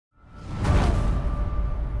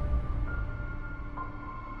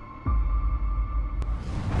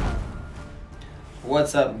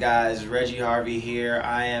What's up, guys? Reggie Harvey here.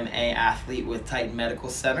 I am an athlete with Titan Medical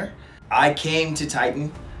Center. I came to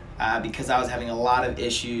Titan because I was having a lot of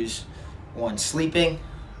issues. One, sleeping.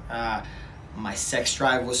 My sex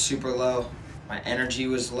drive was super low. My energy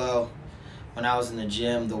was low. When I was in the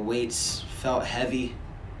gym, the weights felt heavy.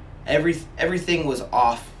 Everything was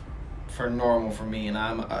off for normal for me, and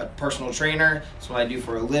I'm a personal trainer. That's what I do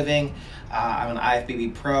for a living. I'm an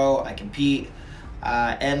IFBB pro. I compete.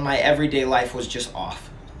 And my everyday life was just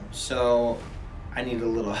off. So I needed a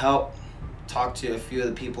little help. Talked to a few of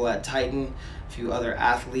the people at Titan, a few other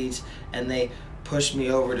athletes, and they pushed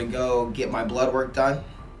me over to go get my blood work done.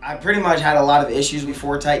 I pretty much had a lot of issues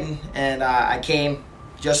before Titan, and I came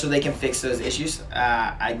just so they can fix those issues.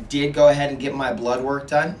 I did go ahead and get my blood work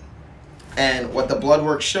done, and what the blood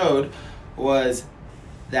work showed was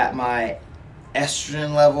that my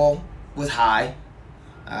estrogen level was high.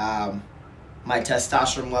 My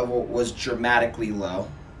testosterone level was dramatically low,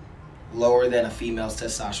 lower than a female's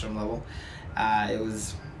testosterone level. It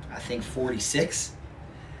was, I think, 46.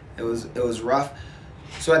 It was rough.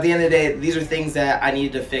 So at the end of the day, these are things that I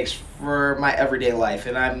needed to fix for my everyday life.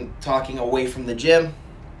 And I'm talking away from the gym,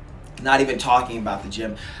 not even talking about the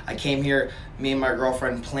gym. I came here, me and my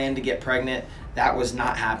girlfriend planned to get pregnant. That was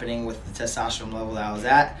not happening with the testosterone level that I was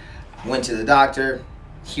at. I went to the doctor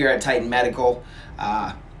here at Titan Medical.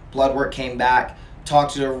 Blood work came back,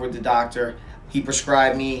 talked it over with the doctor. He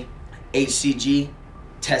prescribed me HCG,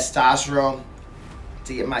 testosterone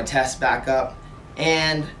to get my test back up,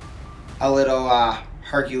 and a little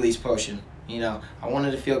Hercules potion. You know, I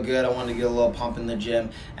wanted to feel good. I wanted to get a little pump in the gym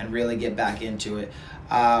and really get back into it.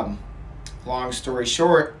 Long story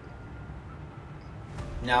short,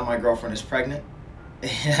 now my girlfriend is pregnant.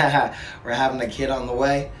 We're having a kid on the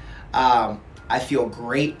way. I feel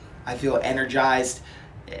great. I feel energized.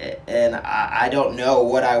 And I don't know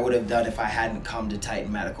what I would have done if I hadn't come to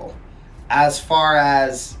Titan Medical. As far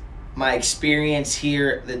as my experience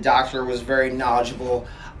here, the doctor was very knowledgeable.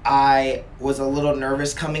 I was a little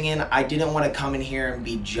nervous coming in. I didn't want to come in here and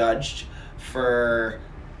be judged for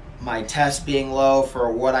my test being low, for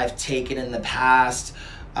what I've taken in the past.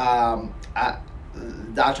 The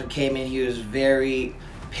doctor came in, he was very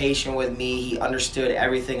patient with me. He understood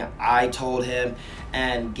everything I told him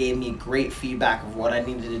and gave me great feedback of what I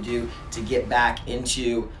needed to do to get back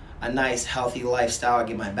into a nice healthy lifestyle,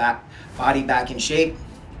 get my body back in shape.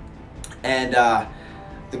 And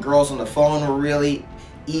the girls on the phone were really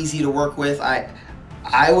easy to work with.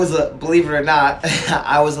 I was, believe it or not,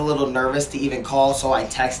 I was a little nervous to even call, so I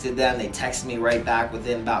texted them. They texted me right back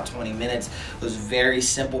within about 20 minutes. It was a very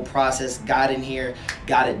simple process. Got in here,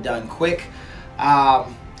 got it done quick.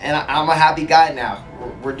 And I'm a happy guy now.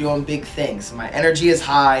 We're doing big things. My energy is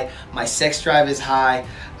high. My sex drive is high.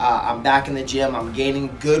 I'm back in the gym. I'm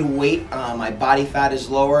gaining good weight. My body fat is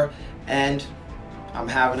lower. And I'm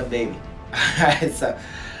having a baby. Alright, so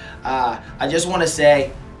I just want to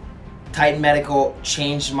say Titan Medical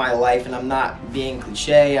changed my life. And I'm not being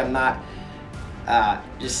cliche. I'm not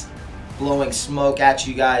just blowing smoke at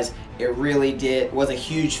you guys. It really was a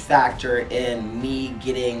huge factor in me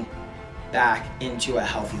getting back into a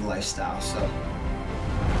healthy lifestyle. So